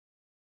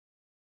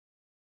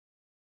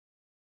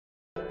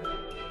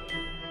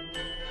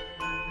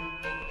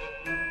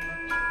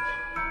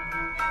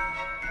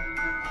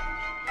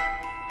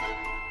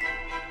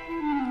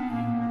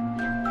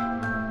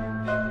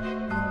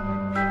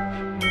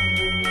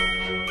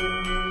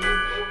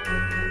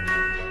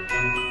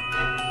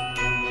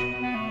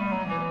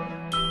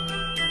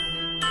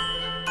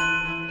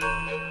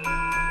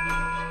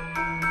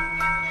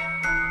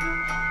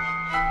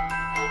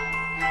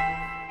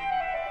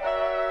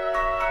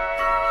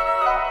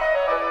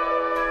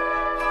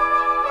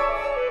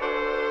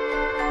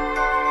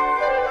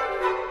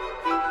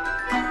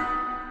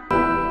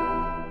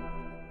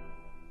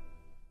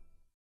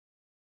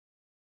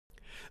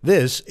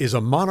This is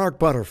a monarch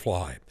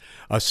butterfly,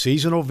 a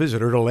seasonal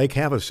visitor to Lake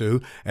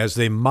Havasu as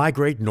they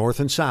migrate north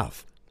and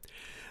south.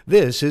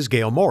 This is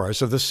Gail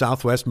Morris of the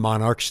Southwest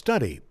Monarch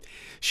Study.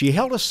 She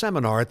held a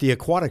seminar at the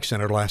Aquatic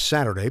Center last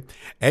Saturday,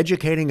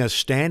 educating a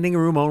standing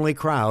room-only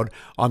crowd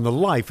on the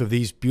life of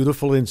these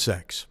beautiful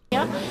insects.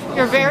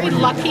 You're very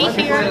lucky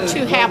here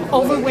to have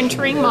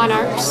overwintering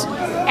monarchs,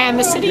 and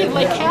the city of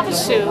Lake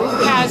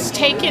Havasu has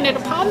taken it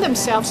upon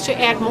themselves to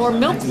add more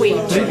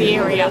milkweed to the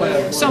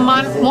area. So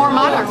more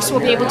monarchs will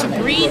be able to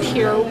breed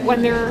here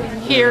when they're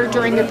here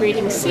during the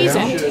breeding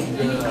season.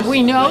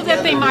 We know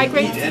that they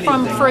migrate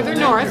from further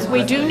north.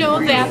 We do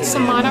know that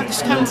some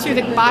monarchs come through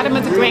the bottom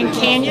of the Grand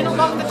Canyon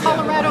along the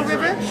Colorado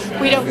River.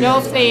 We don't know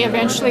if they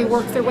eventually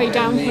work their way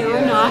down here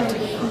or not.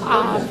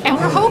 And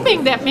we're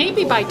hoping that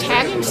maybe by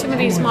tagging some of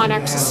these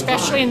monarchs,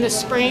 especially in the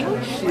spring,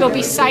 they'll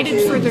be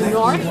sighted further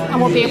north and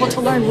we'll be able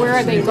to learn where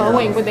are they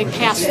going when they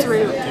pass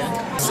through.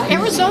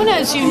 Arizona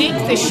is unique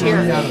this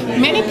year.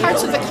 Many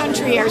parts of the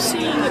country are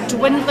seeing a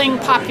dwindling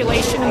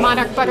population of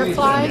monarch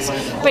butterflies,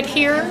 but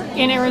here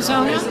in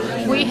Arizona,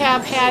 we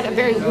have had a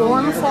very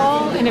warm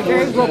fall and a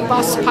very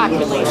robust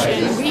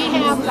population. We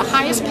have the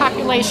highest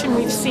population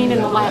we've seen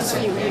in the last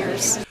few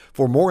years.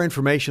 For more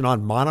information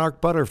on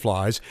monarch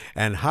butterflies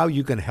and how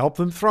you can help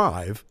them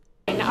thrive,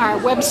 our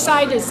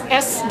website is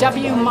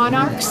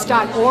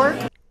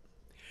swmonarchs.org.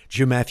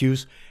 Jim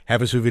Matthews,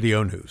 Havasu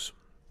Video News.